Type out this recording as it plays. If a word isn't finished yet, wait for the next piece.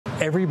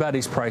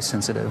Everybody's price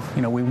sensitive.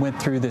 We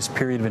went through this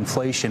period of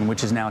inflation,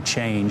 which has now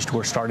changed.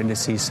 We're starting to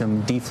see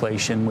some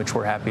deflation, which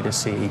we're happy to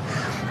see.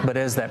 But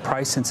as that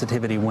price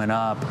sensitivity went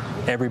up,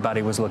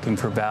 everybody was looking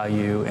for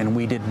value, and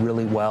we did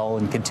really well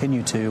and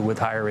continue to with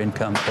higher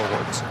income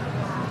cohorts.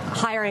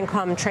 Higher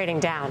income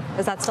trading down.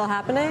 Is that still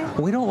happening?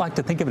 We don't like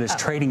to think of it as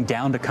trading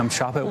down to come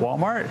shop at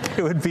Walmart.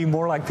 It would be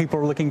more like people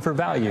are looking for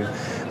value.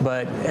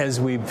 But as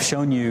we've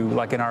shown you,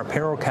 like in our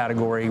apparel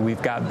category,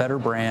 we've got better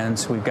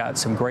brands. We've got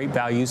some great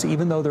values,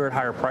 even though they're at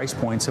higher price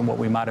points than what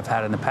we might have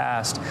had in the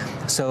past.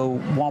 So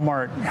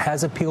Walmart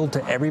has appealed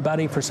to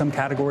everybody for some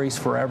categories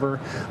forever.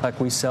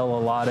 Like we sell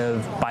a lot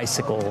of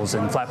bicycles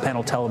and flat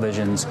panel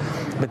televisions.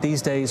 But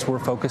these days we're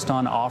focused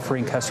on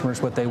offering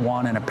customers what they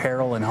want in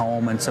apparel and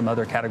home and some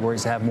other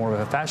categories that have more of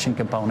a fashion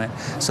component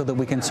so that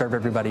we can serve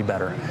everybody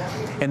better.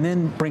 And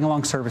then bring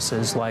along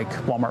services like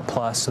Walmart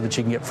Plus so that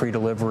you can get free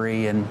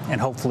delivery and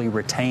hopefully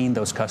retain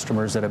those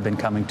customers that have been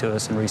coming to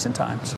us in recent times.